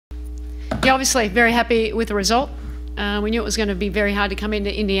Yeah, obviously very happy with the result. We knew it was going to be very hard to come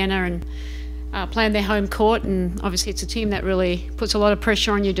into Indiana and play on their home court, and obviously it's a team that really puts a lot of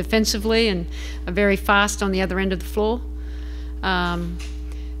pressure on you defensively and are very fast on the other end of the floor.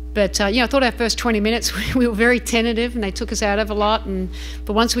 But I thought our first 20 minutes we were very tentative and they took us out of a lot.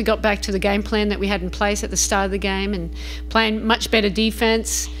 But once we got back to the game plan that we had in place at the start of the game and playing much better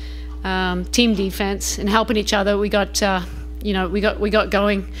defense, team defense, and helping each other, we got we got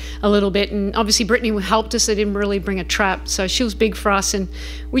going a little bit. And obviously Brittany helped us. They didn't really bring a trap, so she was big for us, and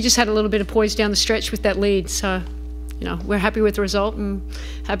we just had a little bit of poise down the stretch with that lead. So we're happy with the result and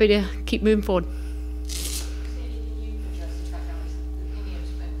happy to keep moving forward.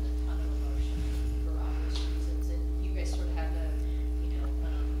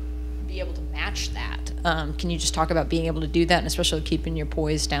 Be able to match that. Can you just talk about being able to do that, and especially keeping your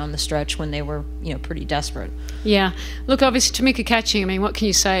poise down the stretch when they were, pretty desperate? Yeah. Look, obviously Tamika catching, I mean, what can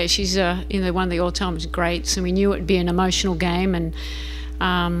you say? She's one of the all-time greats, and we knew it would be an emotional game, and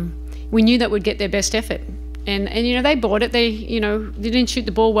we knew that we'd get their best effort. And they bought it. They didn't shoot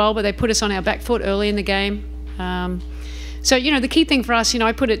the ball well, but they put us on our back foot early in the game. So the key thing for us,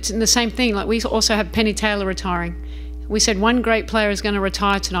 I put it in the same thing. Like, we also have Penny Taylor retiring. We said one great player is going to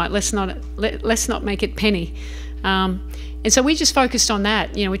retire tonight. Let's not make it Penny. And so we just focused on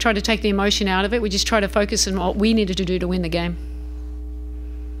that. We tried to take the emotion out of it. We just tried to focus on what we needed to do to win the game.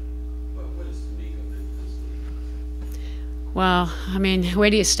 What is Tamika meant for this league? Well, I mean, where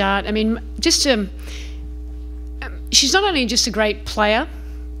do you start? I mean, just she's not only just a great player.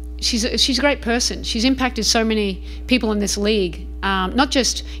 She's a great person. She's impacted so many people in this league. Not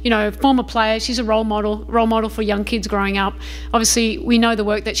just former players. She's a role model for young kids growing up. Obviously, we know the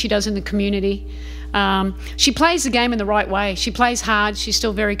work that she does in the community. She plays the game in the right way. She plays hard. She's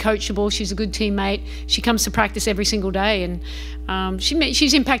still very coachable. She's a good teammate. She comes to practice every single day, and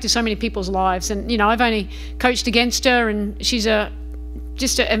she's impacted so many people's lives. And I've only coached against her, and she's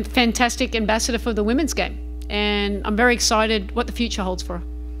just a fantastic ambassador for the women's game. And I'm very excited what the future holds for her.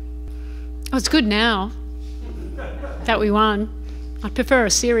 Oh, it's good now that we won. I'd prefer a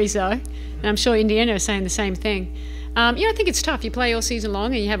series though, and I'm sure Indiana is saying the same thing. I think it's tough. You play all season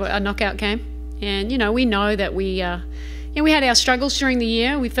long and you have a knockout game, and we know that we had our struggles during the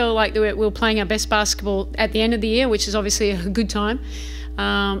year. We felt like we were playing our best basketball at the end of the year, which is obviously a good time.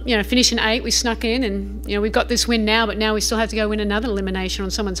 Finishing 8, we snuck in, and we've got this win now, but now we still have to go win another elimination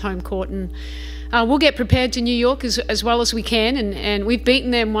on someone's home court, and we'll get prepared to New York as well as we can, and we've beaten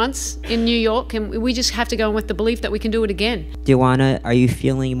them once in New York, and we just have to go in with the belief that we can do it again. DeWanna, are you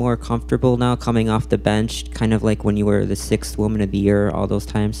feeling more comfortable now coming off the bench, kind of like when you were the 6th Woman of the Year all those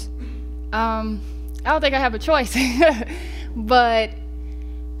times? I don't think I have a choice, but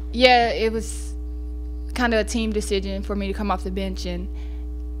yeah, it was kind of a team decision for me to come off the bench, and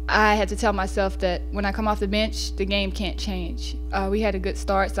I had to tell myself that when I come off the bench, the game can't change. We had a good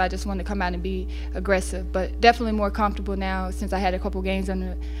start, so I just wanted to come out and be aggressive, but definitely more comfortable now since I had a couple games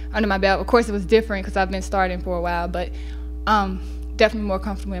under my belt. Of course, it was different because I've been starting for a while, but definitely more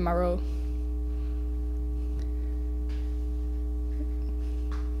comfortable in my role.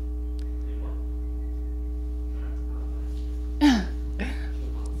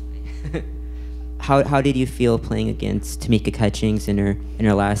 How did you feel playing against Tamika Catchings in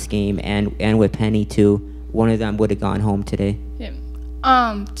her last game, and with Penny too? One of them would have gone home today.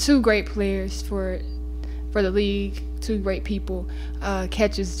 Yeah. 2 great players for the league. 2 great people.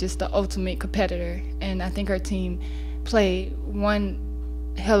 Catch is just the ultimate competitor, and I think her team played one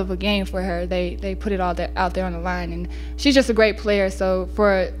hell of a game for her. They put it all out there on the line, and she's just a great player. So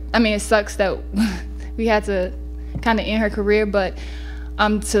it sucks that we had to kind of end her career, but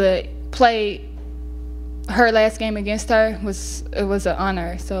to play her last game against her was an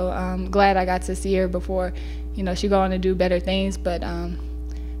honor. So I'm glad I got to see her before she go on to do better things, but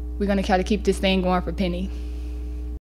we're going to try to keep this thing going for Penny.